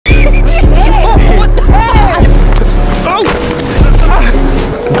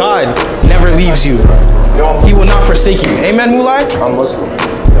leaves you. He will not forsake you. Amen, Mulai? I'm Muslim.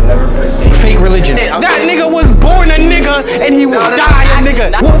 Fake religion. That nigga was born a nigga and he will die a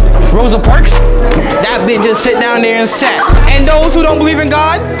nigga. Rosa Parks? That bitch just sit down there and sat. And those who don't believe in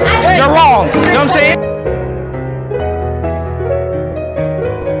God, you're wrong. You know what I'm saying?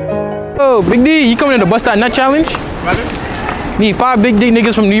 Oh, Big D, you coming to the Bust That Nut Challenge? Need 5 big dick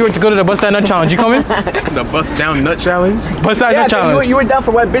niggas from New York to go to the Bust That Nut Challenge. You coming? The Bust Down Nut Challenge? Bust That Nut Challenge. You were down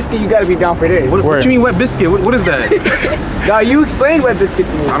for Wet Biscuit, you gotta be down for this. What you mean Wet Biscuit? What is that? Nah, you explained Wet Biscuit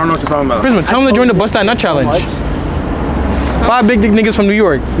to me. I don't know what you're talking about. Prisma, tell them to join the Bust That Nut Challenge. 5 big dick niggas from New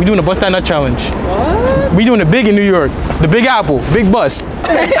York. We doing the Bust That Nut Challenge. What? We doing it big in New York. The Big Apple, Big Bust.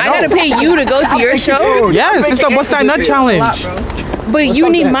 I gotta pay you to go to your show? Yes, it's the Bust That Nut Challenge. But you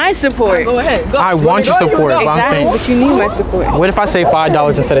need my support. Go ahead. I want your support, but I'm Exactly, saying, but you need my support. what if I say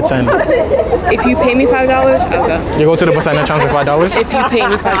 $5 instead of 10? If you pay me $5, I'll go. You go to the Bust That Nut Challenge for $5? If you pay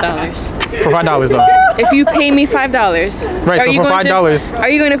me $5. For $5 though. If you pay me $5. Right, so for $5. Are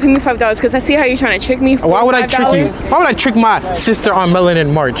you going to pay me $5? Because I see how you're trying to trick me for Why would I trick you? $5. Why would I trick my sister on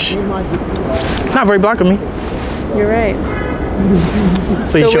Melanin March? Not very black of me. You're right.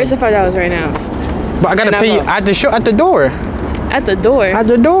 So you So where's should, the $5 right now? but I gotta and pay you I'll go. at the show, at the door. At the door. At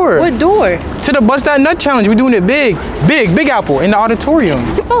the door. What door? To the Bust That Nut Challenge. We're doing it big. Big Apple in the auditorium.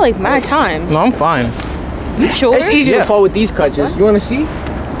 You felt like mad times. No, I'm fine. You sure? It's easy Yeah. to fall with these clutches. You wanna see?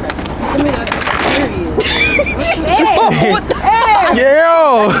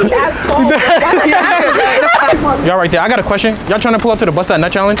 Yeah. Y'all right there. I got a question. Y'all trying to pull up to the Bust That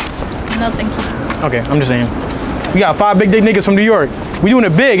Nut Challenge? No, thank you. Okay, I'm just saying. We got 5 big dick niggas from New York. We doing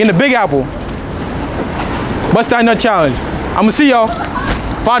it big in the Big Apple. Bust That Nut Challenge. I'ma see y'all.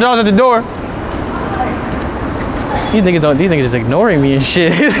 $5 at the door. These niggas just ignoring me and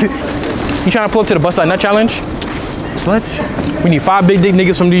shit. You trying to pull up to the Bust That Nut Challenge? What? We need 5 big dick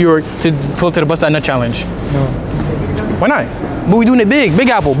niggas from New York to pull up to the Bust That Nut Challenge. No. Why not? But we doing it big. Big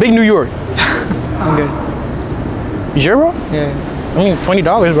Apple. Big New York. I'm good. You sure, bro? Yeah. I mean, $20,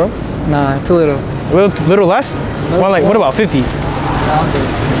 bro. Nah, too little. Little less? Well, like, what about 50?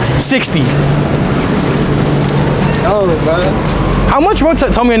 60. No, bro. How much, bro?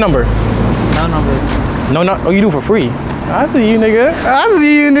 Tell me a number. No number. No, oh, you do it for free. I see you, nigga. I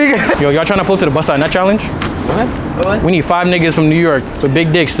see you, nigga. Yo, y'all trying to pull to the Bust That Nut Challenge? What? We need 5 niggas from New York with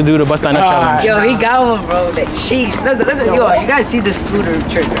big dicks to do the Bust That Nut Challenge. Yo, he got one, bro. That sheesh. Look, yo, you guys see the scooter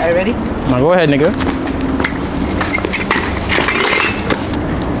trick, right? Ready? Now, go ahead, nigga.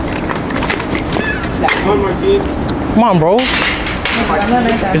 Come on, bro.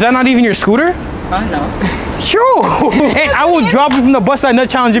 Is that not even your scooter? No. Yo! Hey, I will drop you from the Bust That Nut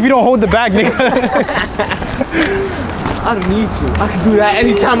Challenge if you don't hold the bag, nigga. I don't need to. I can do that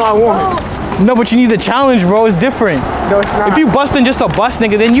anytime I want. No, but you need the challenge, bro. It's different. No, it's not. If you busting just a bust,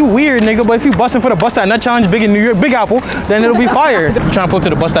 nigga, then you weird, nigga. But if you busting for the Bust That Nut Challenge, big in New York, Big Apple, then it'll be fire. You trying to pull to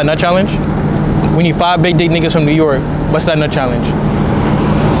the Bust That Nut Challenge? We need 5 big dick niggas from New York. Bust That Nut Challenge.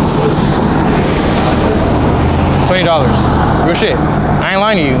 $20. Real shit. I ain't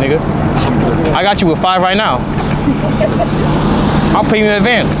lying to you, nigga. I got you with 5 right now. I'll pay you in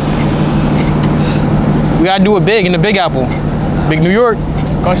advance. We gotta do it big in the Big Apple. Big New York.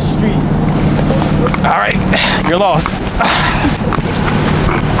 Across the street. All right, you're lost.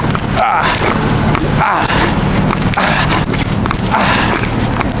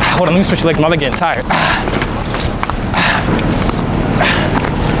 Hold on, let me switch legs. My leg getting tired.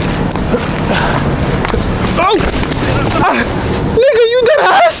 Nigga, you dead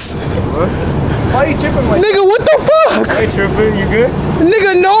ass? Why are you tripping like Nigga, what the fuck? that? Hey, tripping, you good?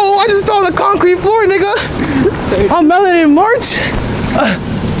 Nigga, no, I just fell on the concrete floor, nigga. I'm Melanin in March.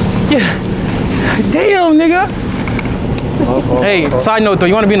 Yeah. Damn, nigga. Hey, side note though,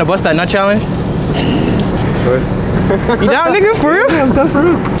 you want to be in the Bust That Nut Challenge? You down, nigga? For real? Yeah, I'm done for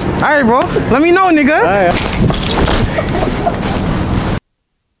real. All right, bro. Let me know, nigga.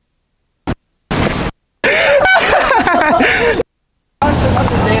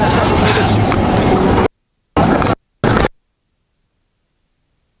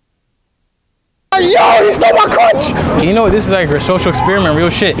 Yo, he stole my crutch! You know, this is like a social experiment, real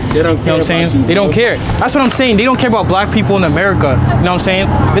shit. They don't You know what I'm saying? They don't care. That's what I'm saying. They don't care about black people in America. You know what I'm saying?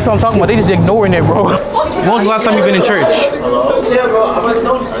 This is what I'm talking about. They just ignoring it, bro. When was the last time you've been in church?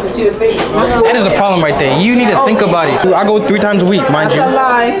 That is a problem right there. You need to think about it. I go 3 times a week, mind you. That's a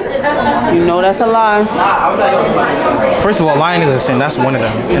lie. You know that's a lie. First of all, lying is a sin. That's one of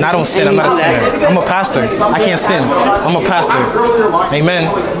them. And I don't sin. I'm not a sinner. I'm a pastor. I can't sin. I'm a pastor.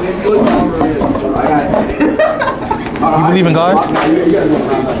 Amen. You believe in God?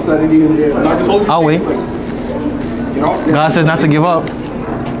 I'll wait. God says not to give up.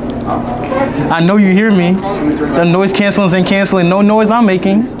 I know you hear me. The noise canceling ain't canceling no noise I'm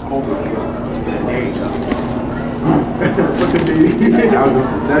making.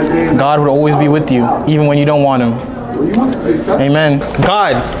 God would always be with you, even when you don't want him. Amen.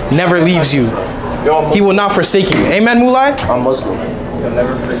 God never leaves you. He will not forsake you. Amen, Mulai? I'm Muslim.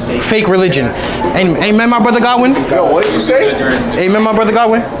 Fake religion. Amen, my brother Godwin? Yo, what did you say? Amen, my brother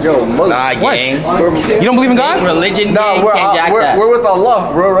Godwin? Yo, Muslim. Nah, What? gang. You don't believe in God? Religion, Nah, gang, can't jack that. we're with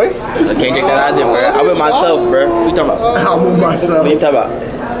Allah, bro, right? Can't jack that either, bro. I'm with myself, bro. What you talking about? I'm with myself. What you talking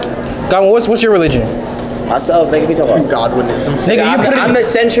about? Godwin, what's your religion? Myself, nigga. What you talking about? Godwinism. Nigga, you put it I'm the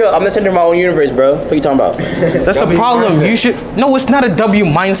center of my own universe, bro. What you talking about? That's the problem. mindset. You should. No, it's not a W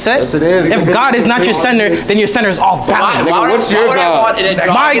mindset. Yes, it is. If God is not your center, then your center is off balance. what's your God?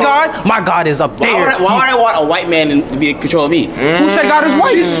 My God is up there. Why would I want a white man to be in control of me? Who said God is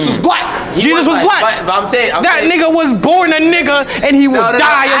white? Jesus was black. Jesus was black. But I'm saying, That nigga was born a nigga and he will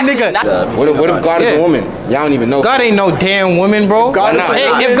die a nigga. What if God is Yeah. a woman? Y'all don't even know. God ain't no damn woman, bro. God is a Hey,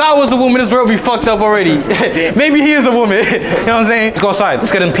 God. if God was a woman, this world would be fucked up already. Maybe he is a woman. You know what I'm saying? Let's go outside.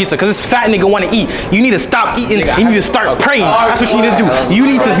 Let's get him pizza. Cause this fat nigga want to eat. You need to stop eating. You need to start praying. That's what you need to do. You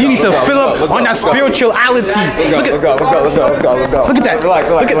need to fill up on that spirituality. Look at Let's go. Look at that. Relax.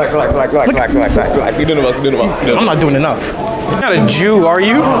 You're doing the most. I'm not doing enough. You're not a Jew, are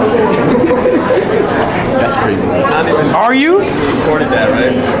you? That's crazy. Are you? Recorded that,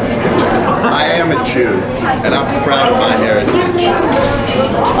 right? I am a Jew, and I'm proud of my heritage.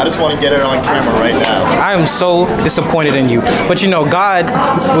 I just want to get it on camera right now. I am so disappointed in you. But you know, God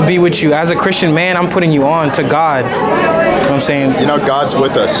will be with you. As a Christian man, I'm putting you on to God. You know what I'm saying? You know, God's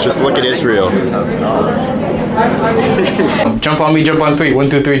with us. Just look at Israel. Jump on me, jump on three. 1,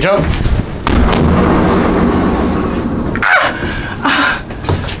 2, 3, jump.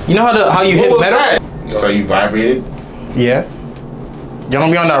 You know how you hit metal? So you vibrated? Yeah. Y'all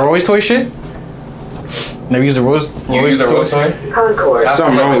don't be on that Roy's toy shit? Never use the Roy's You use a rose toy?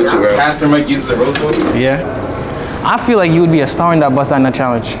 Something wrong with you, bro. Pastor Mike uses a rose toy? Yeah. I feel like you would be a star in that bust that nut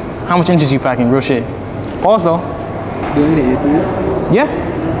challenge. How much inches you packing? Real shit. Pause though. Do I need to answer this? Yeah.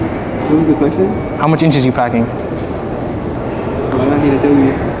 What was the question? How much inches you packing? Why do I need to tell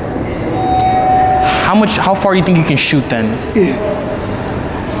you? How far do you think you can shoot then?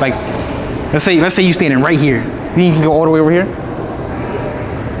 Like, let's say you standing right here. You think you can go all the way over here?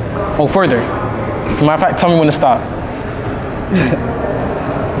 Oh, further. As a matter of fact, tell me when to stop.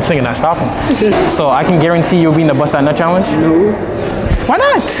 I'm thinking not stopping. So I can guarantee you'll be in the Bust That Nut Challenge? No, Why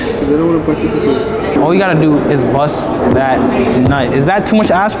not? because I don't want to participate. All you gotta do is bust that nut. Is that too much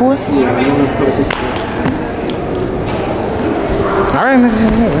to ask for? Yeah, I don't want to participate. All right,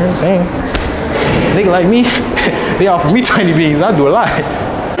 man. I'm saying. Nigga like me, they offer me 20 beans. I'll do a lot.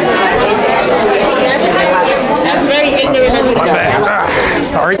 That's very ignorant of you. My bad.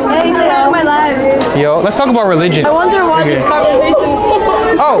 Sorry. Hey, say hi to my live. Yo, let's talk about religion. I wonder why this conversation.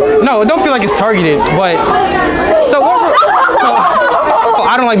 Oh, no, it don't feel like it's targeted, but so what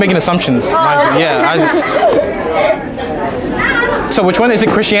I don't like making assumptions, mind you. Yeah, I just. So which one is it?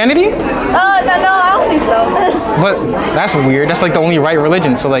 Christianity? No, I don't think so. But that's weird. That's like the only right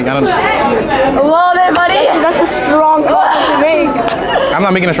religion. So like I don't. Well then, buddy, that's a strong comment to make. I'm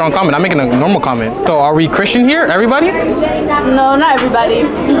not making a strong comment. I'm making a normal comment. So are we Christian here? Everybody? No, not everybody.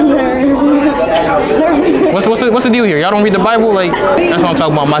 What's the deal here? Y'all don't read the Bible? Like that's what I'm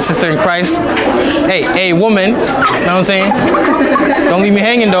talking about. My sister in Christ. Hey, woman. You know what I'm saying? Don't leave me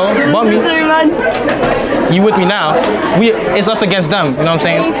hanging though. Bump me. You with me now? It's us against them. You know what I'm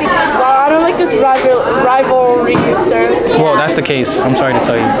saying? Well, I don't like this rivalry, sir. Well, that's the case. I'm sorry to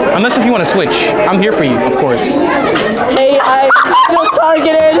tell you. Unless if you want to switch, I'm here for you, of course. Hey, I feel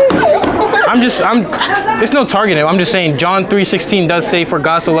targeted. It's no targeting. I'm just saying John 3:16 does say, for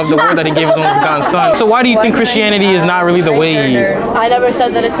God so loved the world that he gave his only begotten son. So why do you think Christianity is not really the way? I never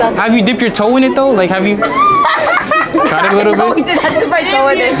said that it's not. Have you dipped your toe in it though? Like have you tried it a little We bit? did have to fight toe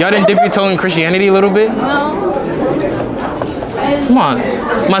in it. Y'all didn't dip your toe in Christianity a little bit? No. Come on,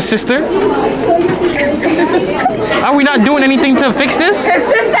 my sister. Are we not doing anything to fix this?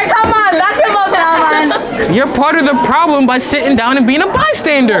 Sister, come on, back him up now, man. You're part of the problem by sitting down and being a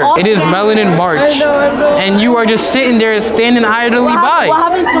bystander. It is Melanin March, and you are just sitting there standing idly by. What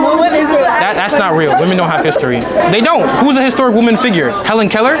happened to women's history? That's not real. Women don't have history. They don't. Who's a historic woman figure? Helen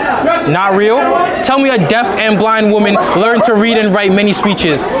Keller? Not real. Tell me a deaf and blind woman learned to read and write many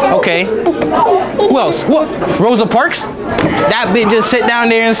speeches. Okay. Who else? What? Rosa Parks? That bitch just sit down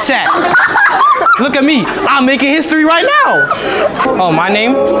there and sat. Look at me. I'm making history right now. Oh, my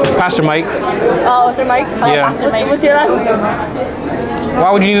name? Pastor Mike. Oh, Sir Mike? Yeah. Pastor Mike. What's your last name?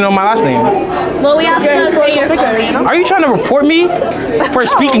 Why would you need to know my last name? Well, we have to know your figure, you know? Are you trying to report me for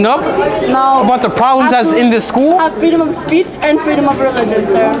speaking up No. about the problems that's in this school? Have freedom of speech and freedom of religion,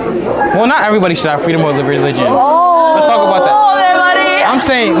 sir. Well, not everybody should have freedom of religion. Oh. Let's talk about that. Everybody. I'm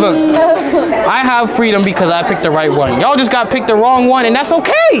saying, look, I have freedom because I picked the right one. Y'all just got picked the wrong one, and that's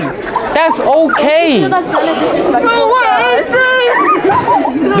okay. That's okay. That's kind of disrespectful.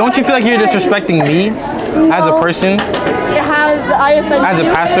 Don't you feel like you're disrespecting me as a person, Have I offended as a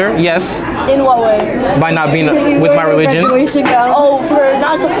you? pastor? Yes, In what way? by not being with my religion. Oh, for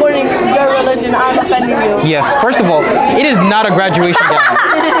not supporting your religion, I'm offending you. Yes. First of all, it is not a graduation gown.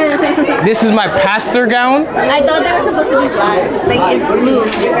 This is my pastor gown. I thought they were supposed to be black. Like in blue.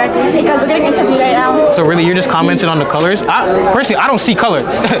 Your graduation. Because we're getting interviewed right now. So really, you're just commenting on the colors? Personally, I don't see color.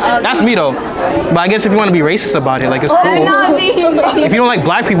 That's me though. But I guess if you want to be racist about it, like it's cool. If you don't like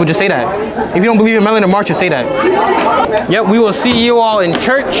black people, just say that. If you don't believe in Melanin March, just say that. Yep, we will see you all in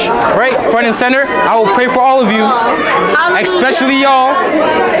church, right? Front and center. I will pray for all of you, especially y'all.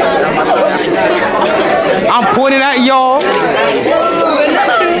 I'm pointing at y'all.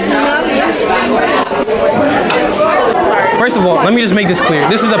 First of all, let me just make this clear.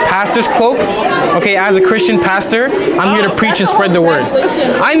 This is a pastor's cloak. Okay, as a Christian pastor, I'm here to preach and spread the word.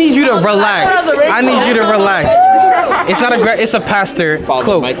 I need you to relax. I need you to relax. It's not it's a pastor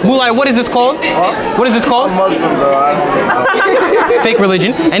cloak. Mulai, what is this called? What is this called? Muslim, bro. I don't Fake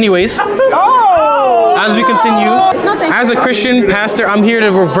religion. Anyways, as we continue, as a Christian pastor, I'm here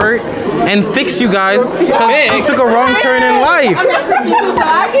to revert and fix you guys because you took a wrong turn in life.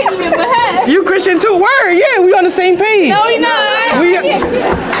 You Christian too? Word? Yeah, we on the same page. No, we not.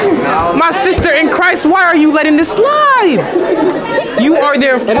 My sister in Christ, why are you letting this slide? You are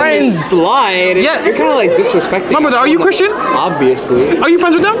their friends. Slide. Yeah. You're kind of like disrespecting. My brother, are you Christian? Obviously. Are you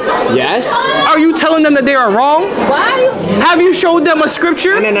friends with them? Yes. Are you telling them that they are wrong? Why? Have you showed them a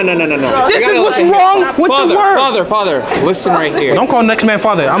scripture? No. This is what's wrong with the word. Father, listen right here. Don't call next man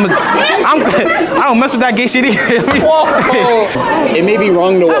father. I don't mess with that gay shit either. It may be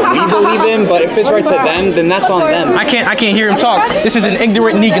wrong to what we believe in, but if it's right to them, then that's on them. I can't hear him talk. This is an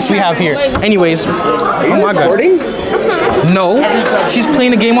ignorant negus we have here. Anyways, oh my god. Recording? No, she's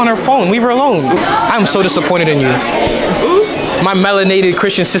playing a game on her phone. Leave her alone. I'm so disappointed in you. My melanated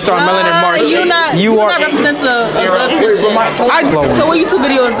Christian sister on Melanin March. You are not representative of the Christian. So what YouTube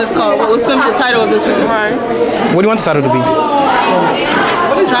video is this called? What's going to be the title of this one? What do you want the title to be?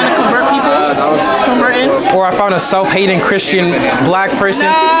 Trying to convert people? Converting? Or I found a self-hating Christian black person.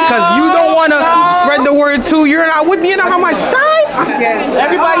 Because you don't want to spread the word too. You're not with me. You're not on my side.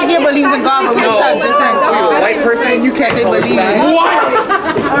 Everybody here believes in God, but we just have different. You're a white person, you can't They believe. They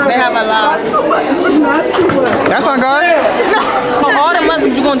have a lot. That's not God. All the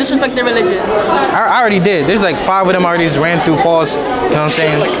Muslims, you're going to disrespect their religion. I already did. There's like 5 of them already just ran through Paul's. You know what I'm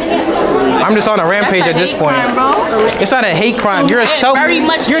saying? I'm just on a rampage at this point. It's not a hate crime. You're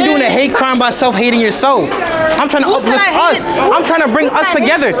You're doing a hate crime by self-hating yourself. I'm trying to uplift us. I'm trying to bring us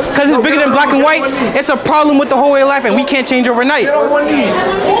together because it's bigger than black and white. It's a problem with the whole way of life, and we can't change overnight. I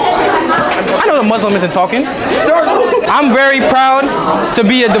know the Muslim isn't talking. I'm very proud to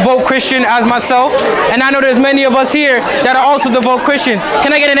be a devout Christian as myself, and I know there's many of us here that are also devout Christians.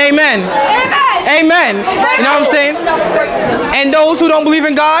 Can I get an amen? Amen. You know what I'm saying? And those who don't believe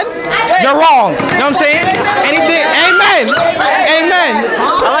in God, you're wrong. You know what I'm saying? Anything. Amen. Amen.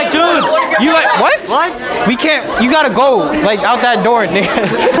 I like dudes. You like what? What? We can't. You gotta go like out that door, nigga.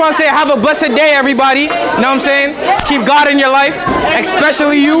 I want to say have a blessed day, everybody. You know what I'm saying? Keep God in your life,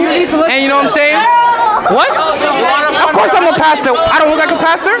 especially you. And you know what I'm saying? What? Of course I'm a pastor. I don't look like a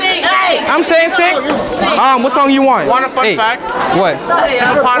pastor. I'm saying sick. What song you want? Want a fun fact? What?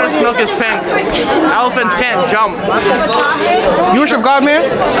 Potter's milk is pink. Elephants can't jump. You worship God, man?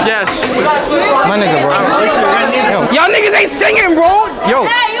 Yes. My nigga, bro. Y'all niggas ain't singing, bro. Yo.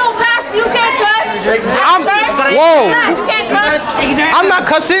 Hey, you pastor, you can't cuss. Whoa. You can't cuss. I'm not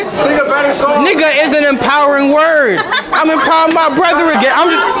cussing. Sing a better song. Nigga is an empowering word. I'm empowering my brother again.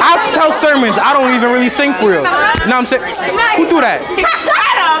 I tell sermons. I don't even really sing for real. You know what I'm saying? Who do that?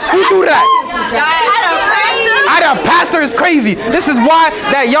 Who do that? A pastor is crazy. This is why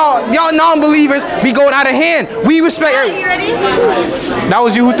that y'all non-believers be going out of hand. We respect. That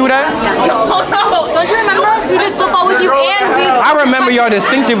was you who threw that? Don't you remember us? We did football with you and we... I remember y'all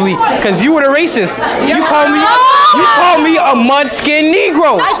distinctively because you were the racist. You called me a mud-skinned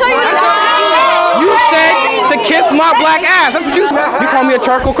Negro. I told you to You said to kiss my black ass. That's what you said. You called me a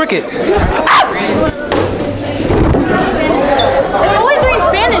charcoal cricket. It's always doing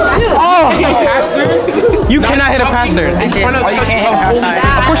Spanish too. Oh. You cannot hit a pastor. Oh, you can't hit outside.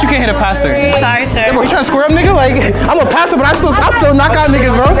 Of course you can't hit a pastor. Sorry, sir. You trying to square up, nigga? Like, I'm a pastor, but I still knock out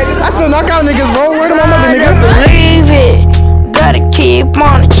niggas, bro. I still knock out niggas, bro. Where to my mother, nigga? Believe it, gotta keep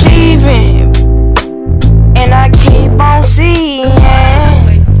on achieving, and I keep on seeing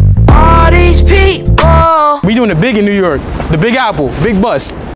all these people. We doing it big in New York. The Big Apple, Big Bust.